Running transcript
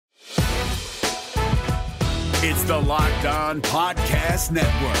It's the Locked On Podcast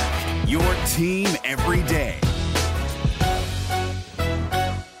Network, your team every day.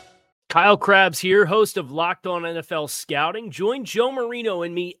 Kyle Krabs here, host of Locked On NFL Scouting. Join Joe Marino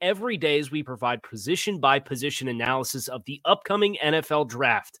and me every day as we provide position-by-position analysis of the upcoming NFL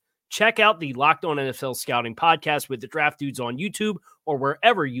Draft. Check out the Locked On NFL Scouting podcast with the Draft Dudes on YouTube or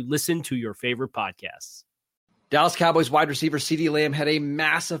wherever you listen to your favorite podcasts. Dallas Cowboys wide receiver CeeDee Lamb had a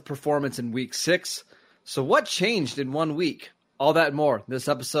massive performance in Week 6. So what changed in 1 week? All that and more in this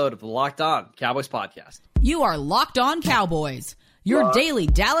episode of the Locked On Cowboys podcast. You are Locked On Cowboys, your daily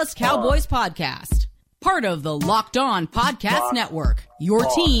Dallas Cowboys podcast. Part of the Locked On Podcast Network, your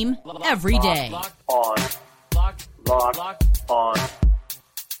team every day. Locked on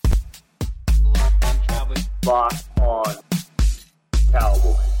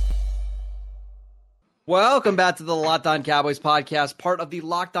Cowboys. Welcome back to the Locked On Cowboys podcast, part of the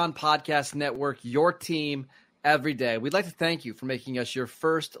Locked On Podcast Network, your team every day. We'd like to thank you for making us your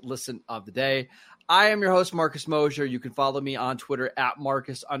first listen of the day. I am your host, Marcus Mosher. You can follow me on Twitter at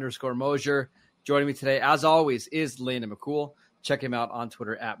Marcus_Mosher. Joining me today, as always, is Landon McCool. Check him out on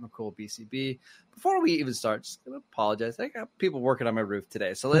Twitter at McCoolBCB. Before we even start, just going to apologize. I got people working on my roof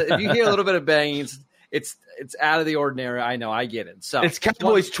today. So if you hear a little bit of banging, it's out of the ordinary. I know, I get it. So it's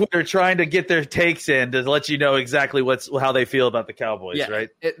Cowboys Twitter trying to get their takes in to let you know exactly how they feel about the Cowboys, right?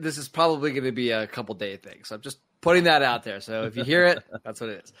 This is probably going to be a couple-day thing. So I'm just putting that out there. So if you hear it, that's what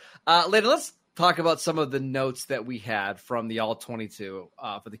it is. Later, let's talk about some of the notes that we had from the All-22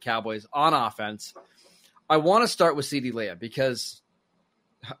 for the Cowboys on offense. I want to start with CeeDee Lamb because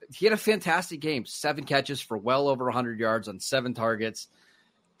he had a fantastic game. 7 catches for well over 100 yards on 7 targets.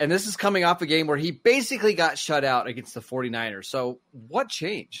 And this is coming off a game where he basically got shut out against the 49ers. So what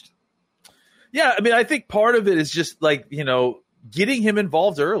changed? Yeah, I mean, I think part of it is just getting him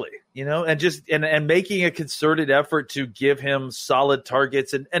involved early, and making a concerted effort to give him solid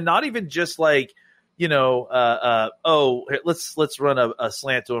targets and not even just let's run a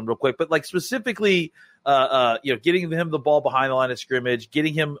slant to him real quick, but specifically, getting him the ball behind the line of scrimmage,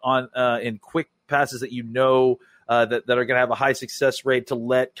 getting him on in quick passes that that are going to have a high success rate to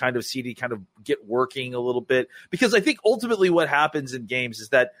let kind of CeeDee kind of get working a little bit. Because I think ultimately what happens in games is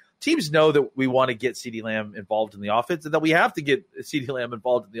that teams know that we want to get CeeDee Lamb involved in the offense and that we have to get CeeDee Lamb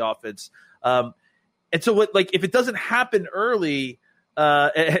involved in the offense. And so if it doesn't happen early,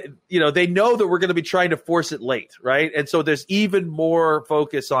 they know that we're going to be trying to force it late, right? And so there's even more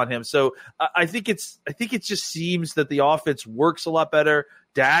focus on him. So I think it just seems that the offense works a lot better.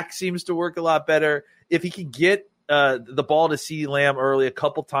 Dak seems to work a lot better. If he can get the ball to CeeDee Lamb early a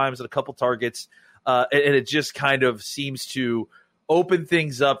couple times and a couple targets, and it just kind of seems to open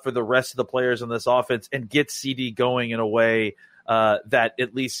things up for the rest of the players on this offense and get CeeDee going in a way that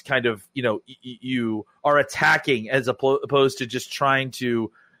at least kind of, you are attacking as opposed to just trying to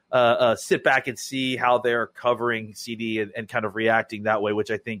sit back and see how they're covering CeeDee and kind of reacting that way,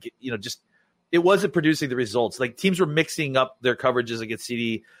 which I think, it wasn't producing the results. Like teams were mixing up their coverages against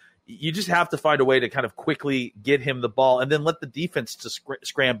CeeDee. You just have to find a way to kind of quickly get him the ball and then let the defense to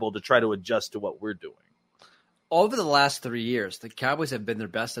scramble to try to adjust to what we're doing. Over the last 3 years, the Cowboys have been their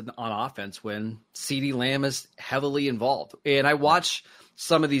best on offense when CeeDee Lamb is heavily involved. And I watch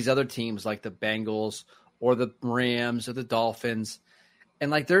some of these other teams like the Bengals or the Rams or the Dolphins,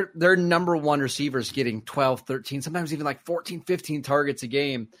 and their number one receivers getting 12, 13, sometimes even 14, 15 targets a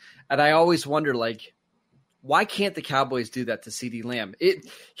game. And I always wonder, why can't the Cowboys do that to CeeDee Lamb?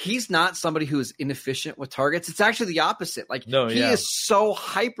 He's not somebody who is inefficient with targets. It's actually the opposite. He is so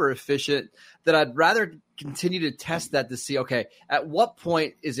hyper efficient that I'd rather continue to test that to see, okay, at what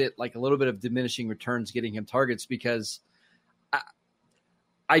point is it a little bit of diminishing returns getting him targets? Because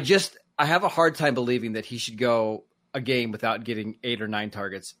I have a hard time believing that he should go a game without getting 8 or 9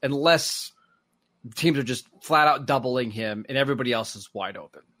 targets unless teams are just flat out doubling him and everybody else is wide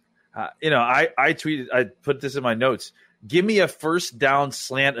open. I tweeted, I put this in my notes. Give me a first down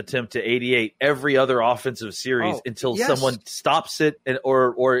slant attempt to 88 every other offensive series until someone stops it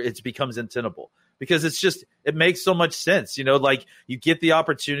or it becomes untenable. Because it makes so much sense. You get the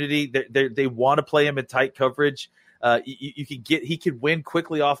opportunity. They want to play him in tight coverage. He could win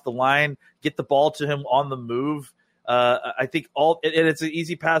quickly off the line, get the ball to him on the move. I think and it's an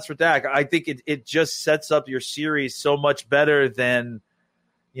easy pass for Dak. I think it just sets up your series so much better than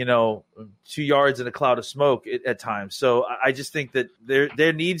 2 yards in a cloud of smoke at times. So I just think that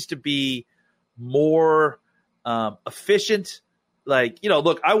there needs to be more efficient.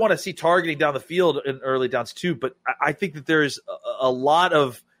 Look, I want to see targeting down the field in early downs too, but I think that there's a lot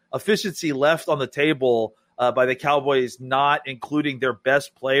of efficiency left on the table by the Cowboys not including their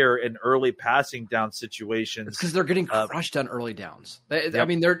best player in early passing down situations. Because they're getting crushed on early downs. I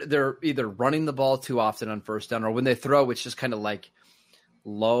mean, they're either running the ball too often on first down, or when they throw, it's just kind of like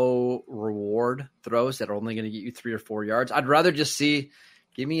low reward throws that are only going to get you 3 or 4 yards. I'd rather just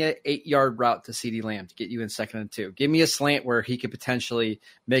give me an 8-yard route to CeeDee Lamb to get you in 2nd and 2. Give me a slant where he could potentially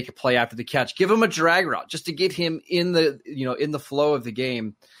make a play after the catch. Give him a drag route just to get him in the flow of the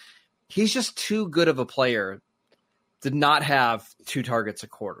game. He's just too good of a player to not have 2 targets a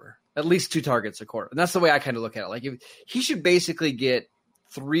quarter, at least 2 targets a quarter. And that's the way I kind of look at it. Like, he should basically get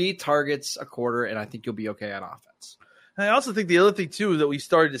 3 targets a quarter, and I think you'll be okay on offense. And I also think the other thing too that we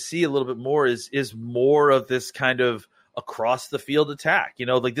started to see a little bit more is more of this kind of across the field attack.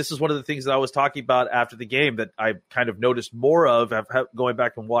 Like, this is one of the things that I was talking about after the game that I kind of noticed more of going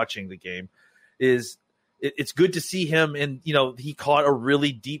back and watching the game is it's good to see him. And, he caught a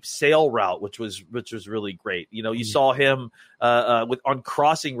really deep sail route, which was really great. You saw him on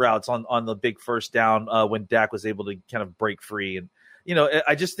crossing routes on the big first down when Dak was able to kind of break free. And,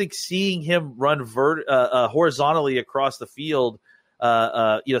 I just think seeing him run horizontally across the field,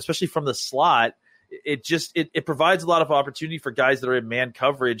 especially from the slot, it provides a lot of opportunity for guys that are in man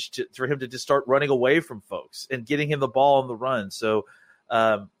coverage for him to just start running away from folks and getting him the ball on the run. So,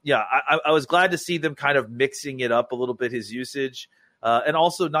 I was glad to see them kind of mixing it up a little bit, his usage, and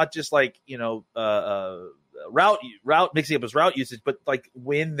also not just like, route mixing up his route usage, but like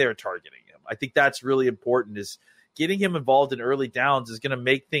when they're targeting him. I think that's really important, is getting him involved in early downs is going to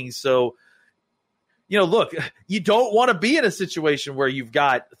make things so, look, you don't want to be in a situation where you've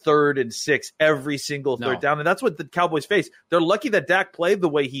got 3rd and 6 every single third down. And that's what the Cowboys face. They're lucky that Dak played the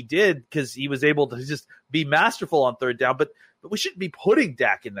way he did because he was able to just be masterful on 3rd down. But we shouldn't be putting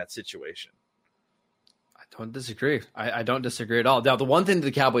Dak in that situation. I don't disagree. I don't disagree at all. Now, the one thing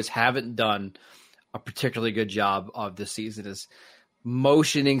the Cowboys haven't done a particularly good job of this season is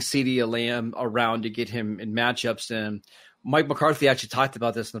motioning CeeDee Lamb around to get him in matchups. And Mike McCarthy actually talked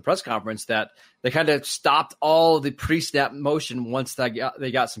about this in the press conference, that they kind of stopped all the pre-snap motion once they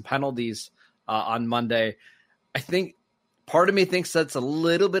got some penalties on Monday. I think part of me thinks that's a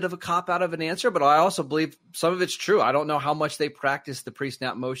little bit of a cop-out of an answer, but I also believe some of it's true. I don't know how much they practice the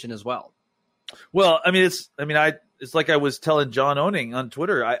pre-snap motion as well. Well, it's like I was telling John Owning on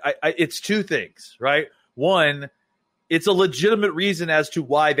Twitter. It's 2 things, right? One, it's a legitimate reason as to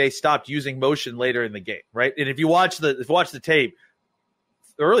why they stopped using motion later in the game, right? And if you watch the tape,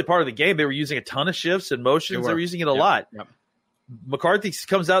 the early part of the game, they were using a ton of shifts and motions. They were using it a lot. Yep. McCarthy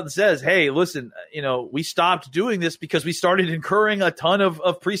comes out and says, hey, listen, we stopped doing this because we started incurring a ton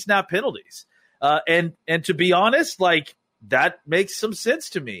of pre-snap penalties. And to be honest, like, that makes some sense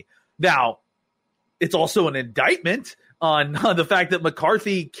to me. Now, it's also an indictment on the fact that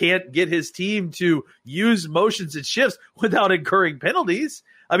McCarthy can't get his team to use motions and shifts without incurring penalties.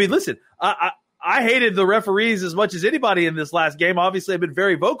 I mean, listen, I hated the referees as much as anybody in this last game. Obviously, I've been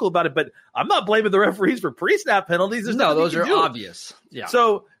very vocal about it, but I'm not blaming the referees for pre-snap penalties. No, those are obvious. Yeah.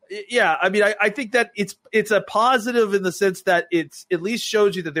 So, yeah, I think that it's a positive in the sense that it's at least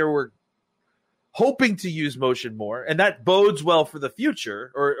shows you that they were hoping to use motion more, and that bodes well for the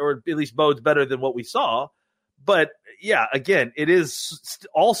future, or at least bodes better than what we saw. But yeah, again, it is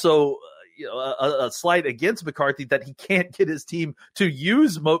also a slight against McCarthy that he can't get his team to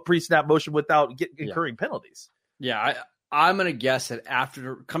use pre-snap motion without incurring penalties. Yeah, I'm going to guess that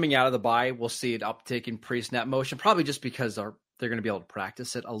after coming out of the bye, we'll see an uptick in pre-snap motion, probably just because they're going to be able to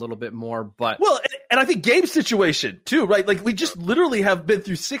practice it a little bit more. But and I think game situation too, right? Like, we just literally have been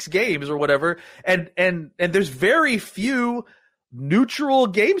through 6 games or whatever, and there's very few neutral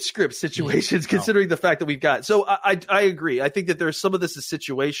game script situations considering the fact that we've got. So I agree. I think that there's some of this is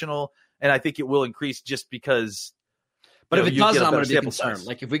situational, and I think it will increase just because. But if it doesn't, I'm going to be concerned.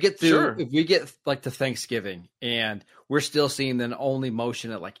 Like, if we get through, if we get like to Thanksgiving and we're still seeing then only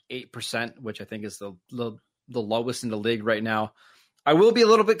motion at like 8%, which I think is the lowest in the league right now, I will be a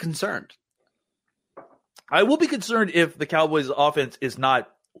little bit concerned. I will be concerned if the Cowboys offense is not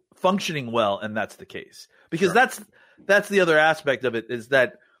functioning well, and that's the case, because that's the other aspect of it, is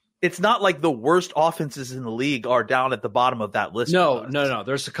that it's not like the worst offenses in the league are down at the bottom of that list. No.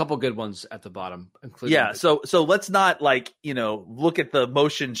 There's a couple good ones at the bottom, including So let's not look at the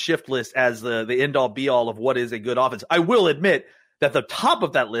motion shift list as the end all be all of what is a good offense. I will admit that the top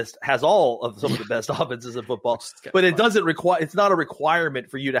of that list has all of some of the best offenses in football, but it doesn't require. It's not a requirement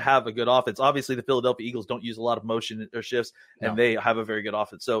for you to have a good offense. Obviously, the Philadelphia Eagles don't use a lot of motion or shifts, and they have a very good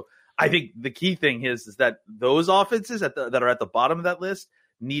offense. So I think the key thing is that those offenses that are at the bottom of that list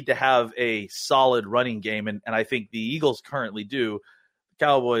need to have a solid running game, and I think the Eagles currently do. The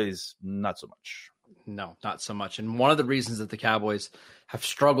Cowboys, not so much. No, not so much. And one of the reasons that the Cowboys have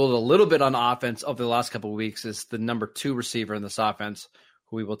struggled a little bit on offense over the last couple of weeks is the number 2 receiver in this offense,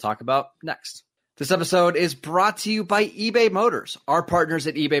 who we will talk about next. This episode is brought to you by eBay Motors. Our partners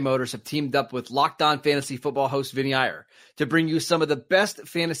at eBay Motors have teamed up with Locked On Fantasy Football host Vinny Iyer to bring you some of the best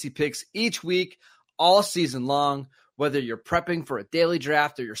fantasy picks each week, all season long. Whether you're prepping for a daily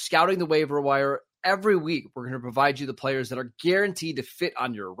draft or you're scouting the waiver wire, every week we're going to provide you the players that are guaranteed to fit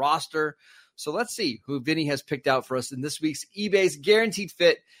on your roster. So let's see who Vinny has picked out for us in this week's eBay's Guaranteed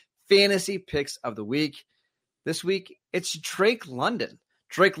Fit Fantasy Picks of the Week. This week, it's Drake London.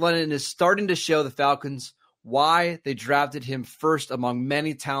 Drake London is starting to show the Falcons why they drafted him first among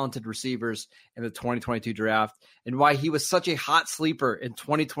many talented receivers in the 2022 draft and why he was such a hot sleeper in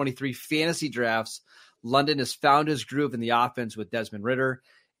 2023 fantasy drafts. London has found his groove in the offense with Desmond Ridder.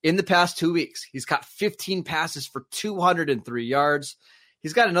 In the past 2 weeks, he's caught 15 passes for 203 yards.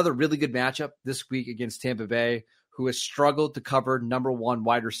 He's got another really good matchup this week against Tampa Bay, who has struggled to cover number 1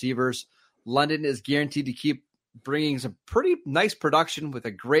 wide receivers. London is guaranteed to keep bringing some pretty nice production with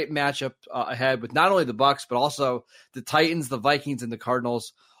a great matchup ahead with not only the Bucs, but also the Titans, the Vikings, and the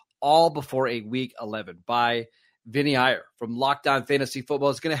Cardinals, all before a Week 11 bye. Vinny Iyer from Locked On Fantasy Football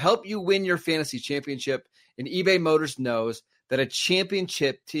is going to help you win your fantasy championship, and eBay Motors knows that a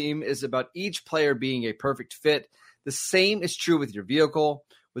championship team is about each player being a perfect fit. The same is true with your vehicle.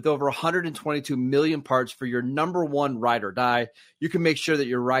 With over 122 million parts for your number 1 ride or die, you can make sure that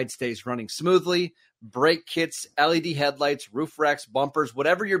your ride stays running smoothly. Brake kits, LED headlights, roof racks, bumpers,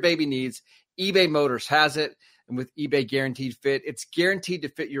 whatever your baby needs, eBay Motors has it. And with eBay Guaranteed Fit, it's guaranteed to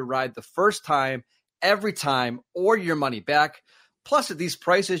fit your ride the first time, every time, or your money back. Plus, at these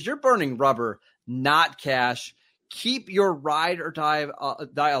prices, you're burning rubber, not cash. Keep your ride or die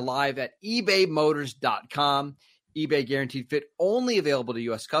alive at ebaymotors.com. eBay Guaranteed Fit only available to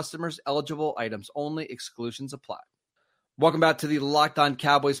U.S. customers. Eligible items only. Exclusions apply. Welcome back to the Locked On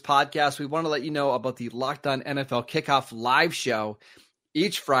Cowboys podcast. We want to let you know about the Locked On NFL Kickoff live show.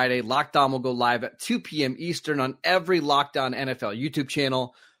 Each Friday, Locked On will go live at 2 p.m. Eastern on every Locked On NFL YouTube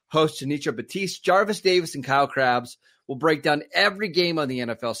channel. Hosts Anitra Batiste, Jarvis Davis, and Kyle Krabs will break down every game on the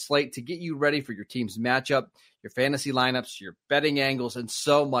NFL slate to get you ready for your team's matchup, your fantasy lineups, your betting angles, and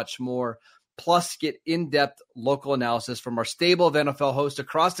so much more. Plus, get in-depth local analysis from our stable of NFL hosts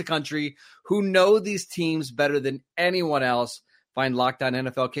across the country who know these teams better than anyone else. Find Locked On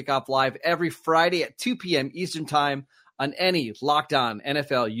NFL Kickoff live every Friday at 2 p.m. Eastern Time on any Locked On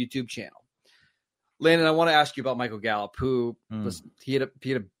NFL YouTube channel. Landon, I want to ask you about Michael Gallup, who he had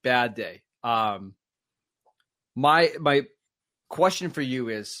a bad day. My question for you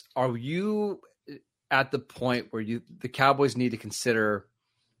is: are you at the point where the Cowboys need to consider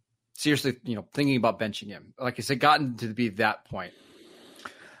seriously, thinking about benching him? Like I said, gotten to be that point.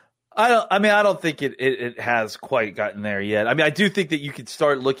 I don't think it has quite gotten there yet. I mean, I do think that you could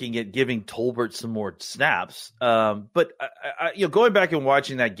start looking at giving Tolbert some more snaps. But going back and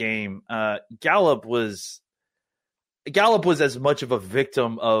watching that game, Gallup was as much of a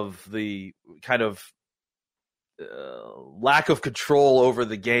victim of the kind of lack of control over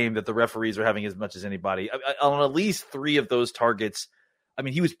the game that the referees are having as much as anybody. On at least 3 of those targets, I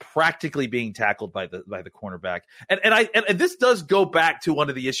mean, he was practically being tackled by the cornerback. And this does go back to one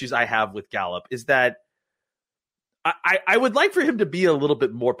of the issues I have with Gallup is that I would like for him to be a little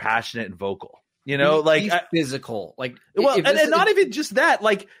bit more passionate and vocal. He's physical. And not even just that.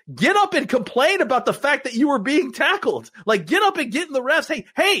 Like, get up and complain about the fact that you were being tackled. Like, get up and get in the refs.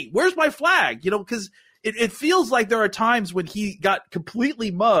 Hey, where's my flag? Because it feels like there are times when he got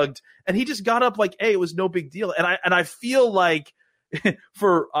completely mugged and he just got up like, hey, it was no big deal. And I feel like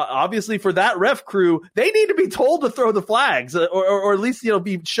obviously for that ref crew, they need to be told to throw the flags or at least,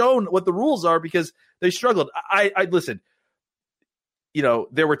 be shown what the rules are because they struggled. I listen,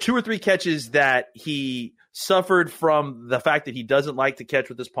 there were 2 or 3 catches that he suffered from the fact that he doesn't like to catch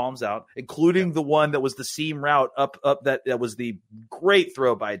with his palms out, including the one that was the seam route up that was the great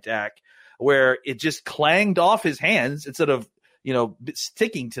throw by Dak, where it just clanged off his hands instead of,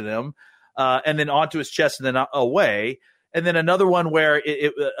 sticking to them, and then onto his chest and then away. And then another one where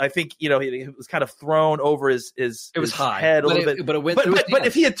I think, it was kind of thrown over his high. Head a little bit. But it went through his but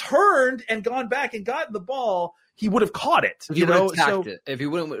if he had turned and gone back and gotten the ball, he would have caught it. If he would have tacked it. If he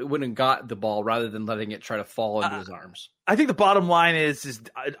wouldn't have got the ball rather than letting it try to fall into his arms. I think the bottom line is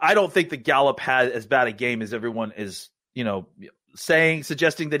I don't think that Gallup had as bad a game as everyone is,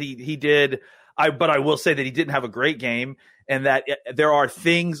 suggesting that he did. But I will say that he didn't have a great game and that there are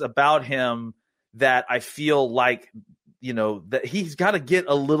things about him that I feel like, that he's got to get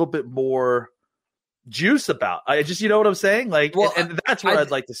a little bit more juice about. I just, you know what I'm saying? Like, well, and that's what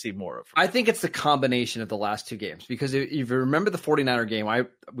I'd like to see more of. I think it's the combination of the last two games, because if you remember the 49er game,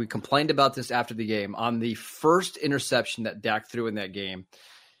 we complained about this after the game. On the first interception that Dak threw in that game,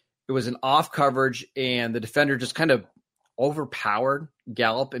 it was an off coverage, and the defender just kind of overpowered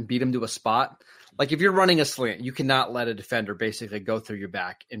Gallup and beat him to a spot. Like, if you're running a slant, you cannot let a defender basically go through your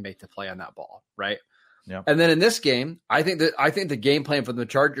back and make the play on that ball, right? Yeah. And then in this game, I think the game plan for the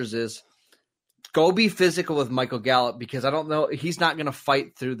Chargers is go be physical with Michael Gallup, because I don't know, he's not going to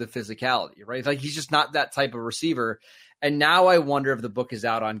fight through the physicality, right? Like, he's just not that type of receiver. And now I wonder if the book is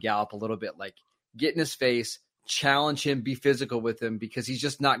out on Gallup a little bit, like, get in his face, challenge him, be physical with him, because he's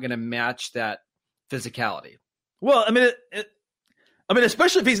just not going to match that physicality. Well, I mean,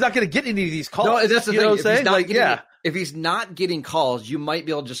 especially if he's not going to get any of these calls. No, that's the thing. Know what I'm saying? If he's not getting calls, you might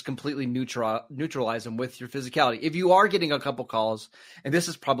be able to just completely neutralize him with your physicality. If you are getting a couple calls, and this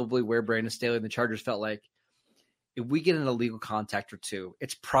is probably where Brandon Staley and the Chargers felt like, if we get an illegal contact or two,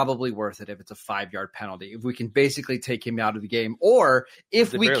 it's probably worth it if it's a 5-yard penalty. If we can basically take him out of the game, or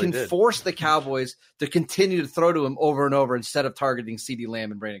if we can force the Cowboys to continue to throw to him over and over instead of targeting CeeDee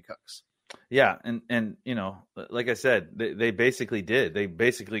Lamb and Brandon Cooks. Yeah, and you know, like I said, they basically did. They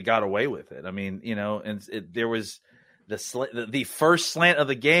basically got away with it. I mean, you know, and there was the first slant of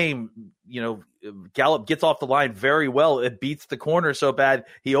the game. You know, Gallup gets off the line very well. It beats the corner so bad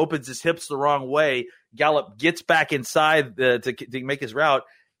he opens his hips the wrong way. Gallup gets back inside to make his route,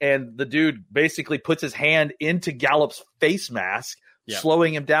 and the dude basically puts his hand into Gallup's face mask,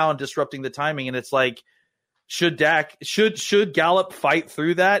 slowing him down, disrupting the timing. And it's like, should Gallup fight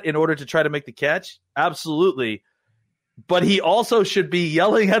through that in order to try to make the catch? Absolutely. But he also should be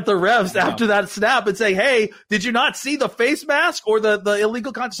yelling at the refs after that snap and saying, hey, did you not see the face mask or the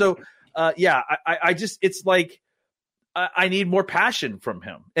illegal contact? So, I just, it's like, I need more passion from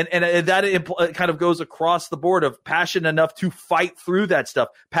him. And that kind of goes across the board of passion enough to fight through that stuff,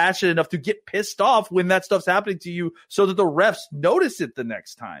 passion enough to get pissed off when that stuff's happening to you so that the refs notice it the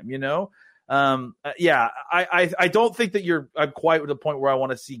next time, you know? I don't think that I'm quite at the point where I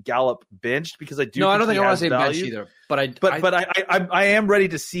want to see Gallup benched, because I do. No, I don't think I want to say bench either. But I am ready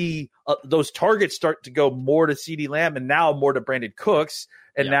to see those targets start to go more to CeeDee Lamb, and now more to Brandon Cooks,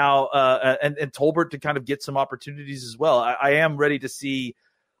 and now and Tolbert to kind of get some opportunities as well. I am ready to see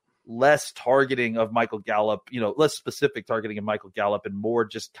less targeting of Michael Gallup, you know, less specific targeting of Michael Gallup, and more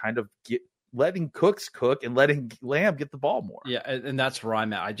just kind of letting Cooks cook and letting Lamb get the ball more. Yeah, and that's where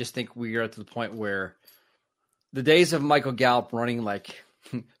I'm at. I just think we are at the point where the days of Michael Gallup running like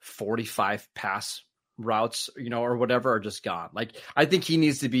 45 pass routes, you know, or whatever, are just gone. Like, I think he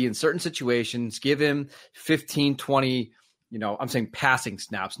needs to be in certain situations, give him 15, 20, you know, I'm saying passing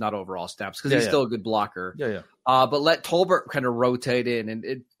snaps, not overall snaps, because he's still a good blocker. But let Tolbert kind of rotate in,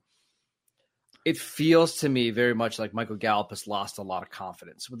 and it feels to me very much like Michael Gallup has lost a lot of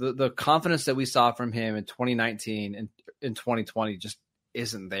confidence. The confidence that we saw from him in 2019 and in 2020 just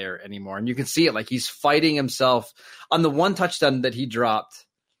isn't there anymore. And you can see it, like, he's fighting himself on the one touchdown that he dropped.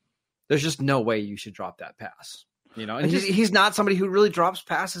 There's just no way you should drop that pass, you know, and he's not somebody who really drops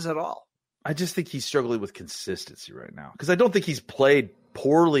passes at all. I just think he's struggling with consistency right now, because I don't think he's played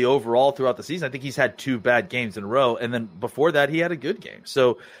poorly overall throughout the season. I think he's had 2 bad games in a row, and then before that he had a good game.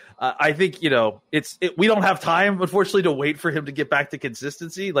 So I think, you know, we don't have time, unfortunately, to wait for him to get back to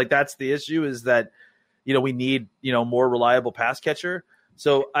consistency. Like, that's the issue, is that, you know, we need, you know, more reliable pass catcher.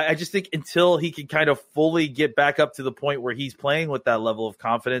 So I just think until he can kind of fully get back up to the point where he's playing with that level of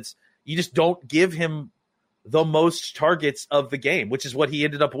confidence, you just don't give him the most targets of the game, which is what he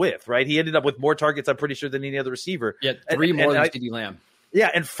ended up with, right? He ended up with more targets, I'm pretty sure, than any other receiver. Yeah, 3 more than CeeDee Lamb. Yeah,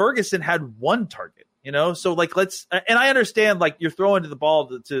 and Ferguson had 1 target. You know, so like and I understand, like, you're throwing to the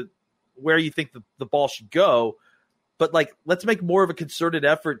ball to where you think the ball should go, but like, let's make more of a concerted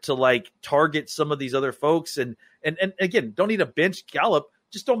effort to like target some of these other folks. And again, don't need to bench Gallup.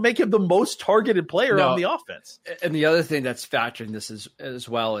 Just don't make him the most targeted player on the offense. And the other thing that's factoring this as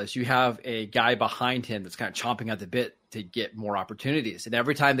well is you have a guy behind him that's kind of chomping at the bit to get more opportunities. And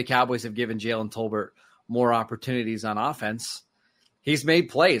every time the Cowboys have given Jalen Tolbert more opportunities on offense, he's made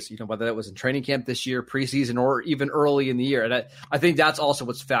plays, you know, whether that was in training camp this year, preseason, or even early in the year. And I think that's also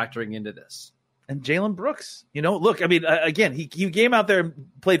what's factoring into this. And Jalen Brooks, you know, look, I mean, again, he came out there and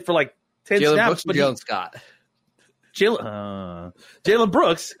played for like 10 Jalen snaps. Brooks, but Jalen Scott. Jalen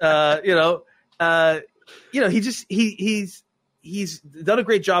Brooks, he's done a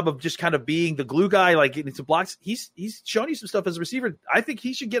great job of just kind of being the glue guy, like getting some blocks. He's shown you some stuff as a receiver. I think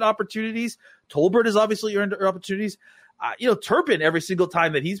he should get opportunities. Tolbert has obviously earned opportunities. You know, Turpin, every single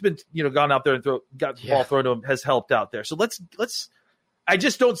time that he's been, you know, gone out there and got the ball thrown to him, has helped out there. So let's I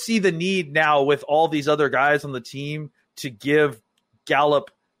just don't see the need now with all these other guys on the team to give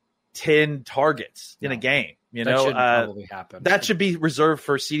Gallup 10 targets in a game. You that know, should probably happen. That should be reserved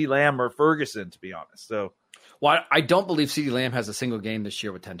for CeeDee Lamb or Ferguson, to be honest. So, well, I don't believe CeeDee Lamb has a single game this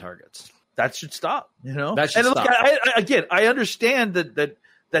year with 10 targets. That should stop. You know, that should stop. Look, I understand that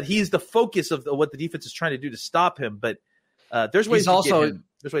he's the focus of what the defense is trying to do to stop him, but there's ways to get him.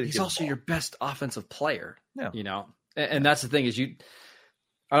 He's also your best offensive player. Yeah. You know, and that's the thing is I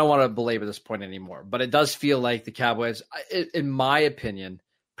don't want to belabor this point anymore, but it does feel like the Cowboys, in my opinion,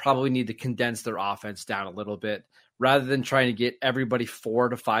 probably need to condense their offense down a little bit rather than trying to get everybody 4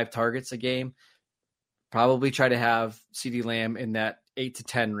 to 5 targets a game. Probably try to have CeeDee Lamb in that 8 to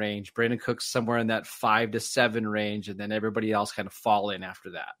 10 range, Brandon Cooks somewhere in that 5 to 7 range, and then everybody else kind of fall in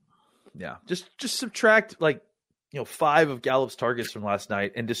after that. Yeah, just subtract 5 of Gallup's targets from last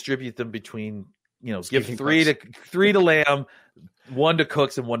night and distribute them between give 3 to Lamb, 1 to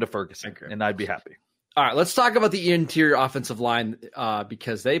Cooks, and 1 to Ferguson, and I'd be happy. All right, let's talk about the interior offensive line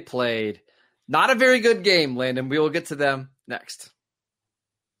because they played not a very good game, Landon. We will get to them next.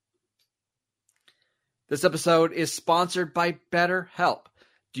 This episode is sponsored by BetterHelp.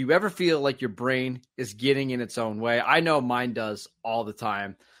 Do you ever feel like your brain is getting in its own way? I know mine does all the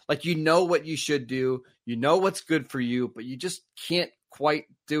time. Like you know what you should do, you know what's good for you, but you just can't quite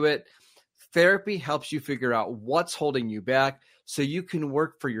do it. Therapy helps you figure out what's holding you back so you can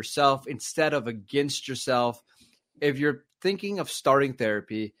work for yourself instead of against yourself. If you're thinking of starting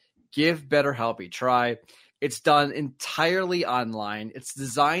therapy, give BetterHelp a try. It's done entirely online. It's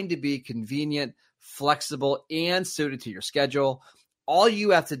designed to be convenient, flexible, and suited to your schedule. All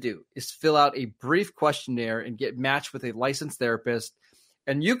you have to do is fill out a brief questionnaire and get matched with a licensed therapist.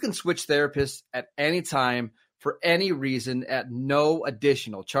 And you can switch therapists at any time for any reason at no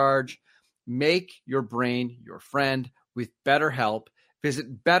additional charge. Make your brain your friend with BetterHelp.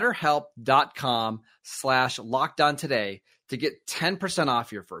 Visit BetterHelp.com/LockedOn today to get 10%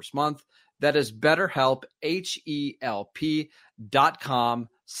 off your first month. That is BetterHelp,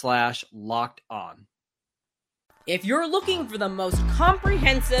 HELP.com/LockedOn. If you're looking for the most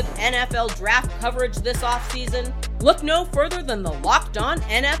comprehensive NFL draft coverage this offseason, look no further than the Locked On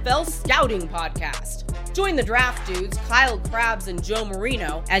NFL Scouting Podcast. Join the draft dudes, Kyle Krabs and Joe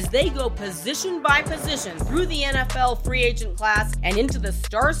Marino, as they go position by position through the NFL free agent class and into the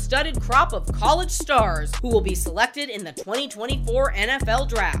star-studded crop of college stars who will be selected in the 2024 NFL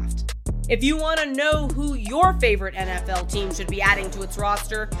Draft. If you want to know who your favorite NFL team should be adding to its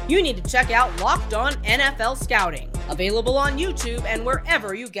roster, you need to check out Locked On NFL Scouting, available on YouTube and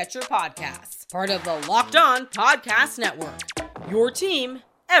wherever you get your podcasts. Part of the Locked On Podcast Network, your team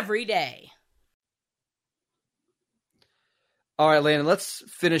every day. All right, Landon, let's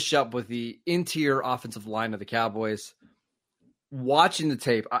finish up with the interior offensive line of the Cowboys. Watching the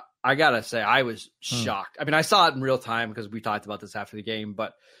tape, I got to say, I was shocked. I mean, I saw it in real time because we talked about this after the game,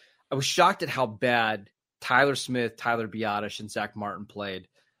 but I was shocked at how bad Tyler Smith, Tyler Biadasz, and Zach Martin played.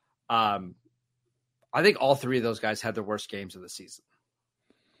 I think all three of those guys had their worst games of the season.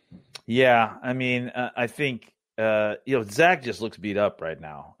 Yeah, I mean, I think Zach just looks beat up right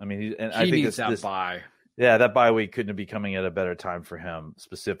now. I mean, I think needs that bye. Yeah, that bye week couldn't be coming at a better time for him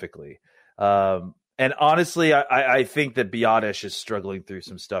specifically. And honestly, I think that Biadasz is struggling through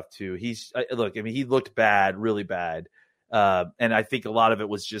some stuff too. He looked bad, really bad. And I think a lot of it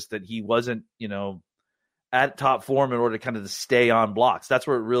was just that he wasn't, at top form in order to kind of stay on blocks. That's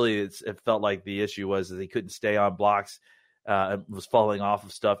where it felt like the issue was that he couldn't stay on blocks, was falling off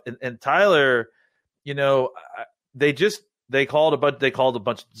of stuff. And Tyler, they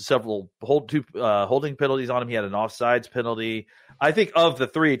called several holding penalties on him. He had an offsides penalty. I think of the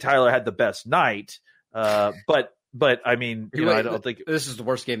three, Tyler had the best night. But I mean, I don't think this is the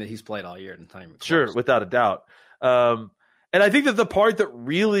worst game that he's played all year. Sure, without a doubt. And I think that the part that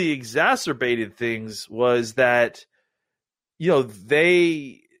really exacerbated things was that,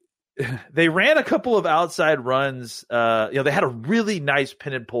 they ran a couple of outside runs. They had a really nice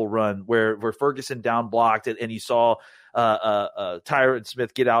pin and pull run where Ferguson down blocked it, and you saw Tyron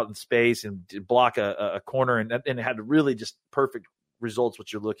Smith get out in space and block a corner, and it had really just perfect results,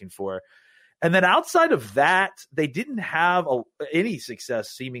 what you're looking for. And then outside of that, they didn't have any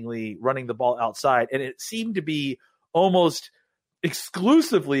success seemingly running the ball outside, and it seemed to be almost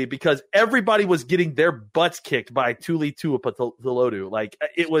exclusively because everybody was getting their butts kicked by Tuli Tuipulotu. Like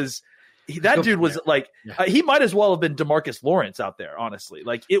it was, that dude was like, he might as well have been DeMarcus Lawrence out there, honestly.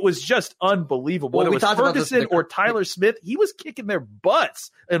 Like it was just unbelievable. When it was Ferguson or Tyler Smith, he was kicking their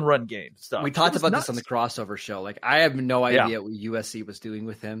butts in run game stuff. We talked about this on the crossover show. Like I have no idea what USC was doing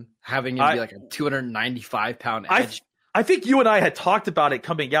with him, having him be like a 295-pound edge. I think you and I had talked about it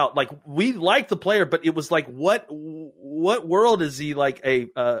coming out. Like, we liked the player, but it was like, what world is he like a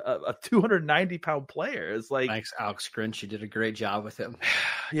 290-pound player? It's like, thanks, Alex Grinch. You did a great job with him.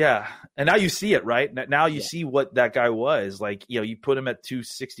 Yeah. And now you see it, right? Now you see what that guy was. Like, you put him at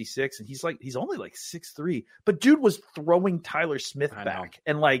 266 and he's only like 6'3", but dude was throwing Tyler Smith back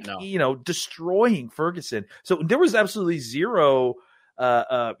and destroying Ferguson. So there was absolutely zero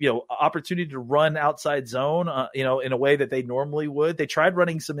opportunity to run outside zone, in a way that they normally would. They tried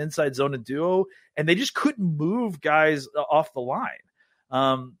running some inside zone and duo, and they just couldn't move guys off the line.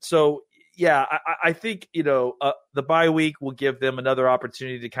 I think, the bye week will give them another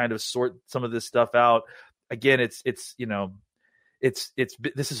opportunity to kind of sort some of this stuff out. Again, this is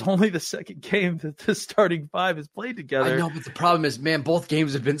only the second game that the starting five has played together. I know, but the problem is, man, both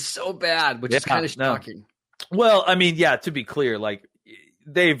games have been so bad, which is kind of shocking. Well, I mean, to be clear, like,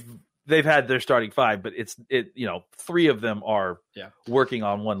 they've had their starting five, but three of them are working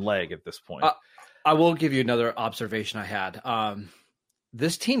on one leg at this point. I will give you another observation I had.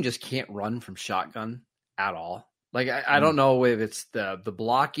 This team just can't run from shotgun at all. Like, I don't know if it's the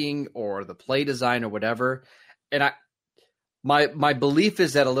blocking or the play design or whatever. And my belief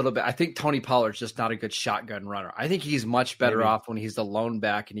is that a little bit, I think Tony Pollard's just not a good shotgun runner. I think he's much better off when he's the lone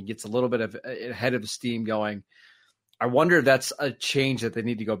back and he gets a little bit of a head of steam going. I wonder if that's a change that they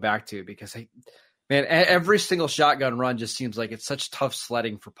need to go back to, because every single shotgun run just seems like it's such tough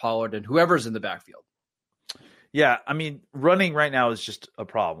sledding for Pollard and whoever's in the backfield. Yeah, I mean, running right now is just a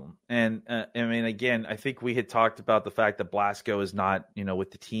problem. And again, I think we had talked about the fact that Blasco is not,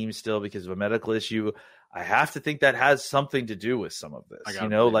 with the team still because of a medical issue. I have to think that has something to do with some of this.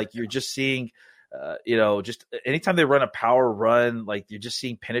 You're just seeing, just anytime they run a power run, like, you're just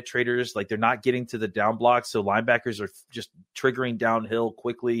seeing penetrators, like, they're not getting to the down blocks. So linebackers are just triggering downhill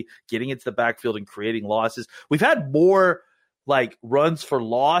quickly, getting into the backfield and creating losses. We've had more like runs for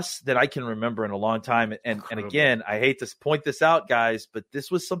loss than I can remember in a long time. And again, I hate to point this out, guys, but this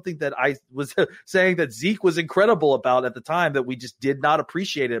was something that I was saying that Zeke was incredible about at the time, that we just did not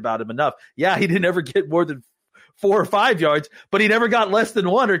appreciate it about him enough. Yeah, he didn't ever get more than 4 or 5 yards, but he never got less than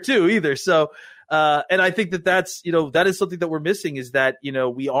 1 or 2 either. So, and I think that's, that is something that we're missing, is that,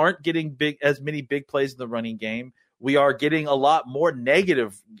 we aren't getting as many big plays in the running game. We are getting a lot more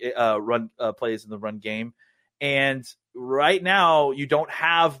negative run plays in the run game. And right now, you don't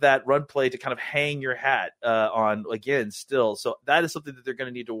have that run play to kind of hang your hat on again still. So that is something that they're going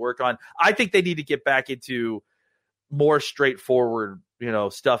to need to work on. I think they need to get back into more straightforward,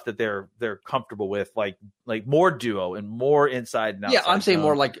 stuff that they're comfortable with, like more duo and more inside and outside. Yeah, I'm saying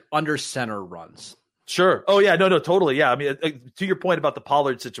more like under center runs. Sure. Oh yeah, no, totally. Yeah. I mean, to your point about the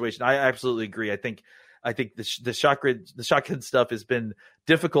Pollard situation, I absolutely agree. I think the shotgun stuff has been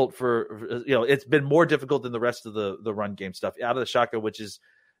difficult it's been more difficult than the rest of the run game stuff out of the shotgun, which is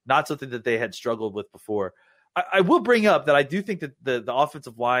not something that they had struggled with before. I will bring up that I do think that the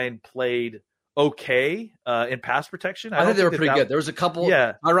offensive line played okay in pass protection. I think they were pretty good. There was a couple.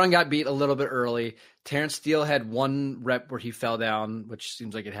 Yeah, my run got beat a little bit early. Terrence Steele had one rep where he fell down, which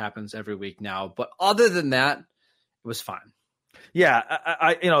seems like it happens every week now. But other than that, it was fine. Yeah,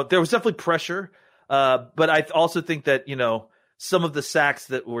 I there was definitely pressure. But I also think that, some of the sacks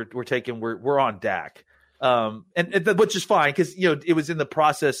that were taken were on Dak, which is fine, because, it was in the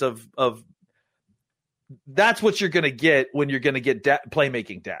process of that's what you're going to get when you're going to get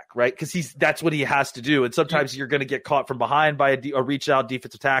playmaking Dak, right? Because that's what he has to do. And sometimes you're going to get caught from behind by a reach out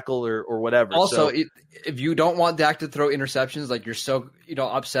defensive tackle or whatever. Also, if you don't want Dak to throw interceptions, like you're so,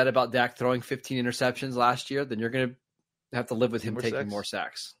 upset about Dak throwing 15 interceptions last year, then you're going to have to live with him taking more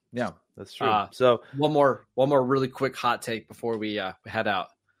sacks. Yeah, that's true. So one more really quick hot take before we head out.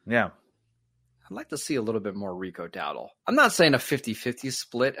 Yeah. I'd like to see a little bit more Rico Dowdle. I'm not saying a 50-50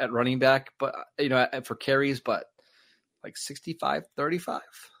 split at running back, but for carries, but like 65-35.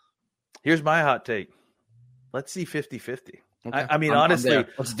 Here's my hot take. Let's see 50-50. Okay. I mean, honestly,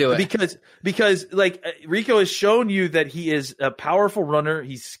 let's do it. Because like Rico has shown you that he is a powerful runner.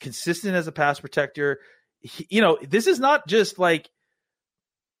 He's consistent as a pass protector. This is not just like,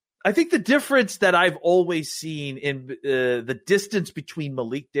 I think the difference that I've always seen in the distance between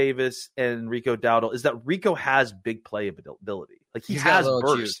Malik Davis and Rico Dowdle is that Rico has big play ability. Like he has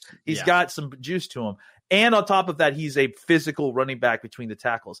burst. He's got some juice to him. And on top of that, he's a physical running back between the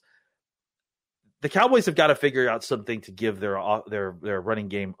tackles. The Cowboys have got to figure out something to give their running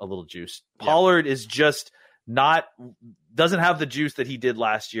game a little juice. Pollard is just doesn't have the juice that he did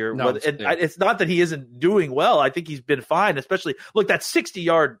last year. No, it's not that he isn't doing well. I think he's been fine, especially look, that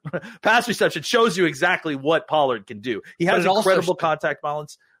 60-yard pass reception shows you exactly what Pollard can do. He has incredible contact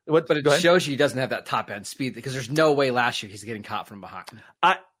balance. But it shows you he doesn't have that top end speed because there's no way last year he's getting caught from behind.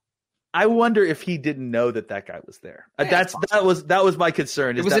 I wonder if he didn't know that guy was there. That was my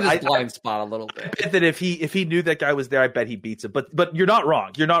concern. It was in his blind spot a little bit. I bet that if he knew that guy was there, I bet he beats him. But you're not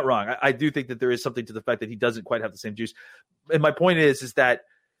wrong. You're not wrong. I do think that there is something to the fact that he doesn't quite have the same juice. And my point is that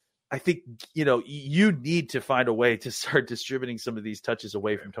I think, you need to find a way to start distributing some of these touches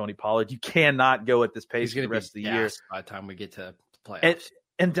away from Tony Pollard. You cannot go at this pace for the rest of the year. By the time we get to playoffs.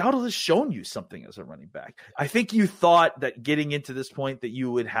 And Dowdle has shown you something as a running back. I think you thought that getting into this point that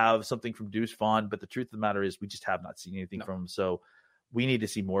you would have something from Deuce Vaughn, but the truth of the matter is we just have not seen anything from him. So we need to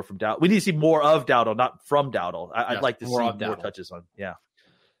see more from Dowdle. We need to see more of Dowdle, not from Dowdle. I'd like to see more touches on. Yeah.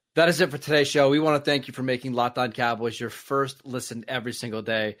 That is it for today's show. We want to thank you for making Locked On Cowboys your first listen every single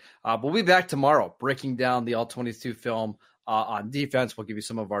day. We'll be back tomorrow breaking down the All-22 film on defense. We'll give you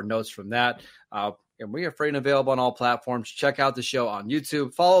some of our notes from that. And we are free and available on all platforms. Check out the show on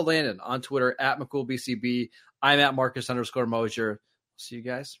YouTube. Follow Landon on Twitter at McCoolBCB. I'm at Marcus_Mosier. See you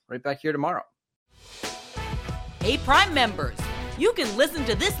guys right back here tomorrow. Hey, Prime members, you can listen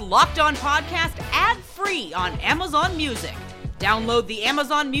to this Locked On podcast ad-free on Amazon Music. Download the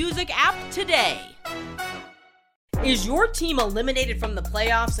Amazon Music app today. Is your team eliminated from the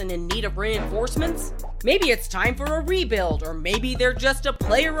playoffs and in need of reinforcements? Maybe it's time for a rebuild, or maybe they're just a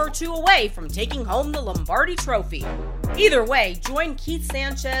player or two away from taking home the Lombardi Trophy. Either way, join Keith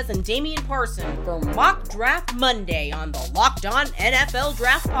Sanchez and Damian Parson for Mock Draft Monday on the Locked On NFL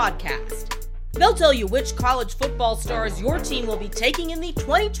Draft Podcast. They'll tell you which college football stars your team will be taking in the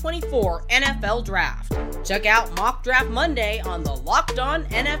 2024 NFL Draft. Check out Mock Draft Monday on the Locked On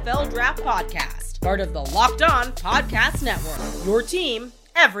NFL Draft Podcast, part of the Locked On Podcast Network, your team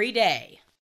every day.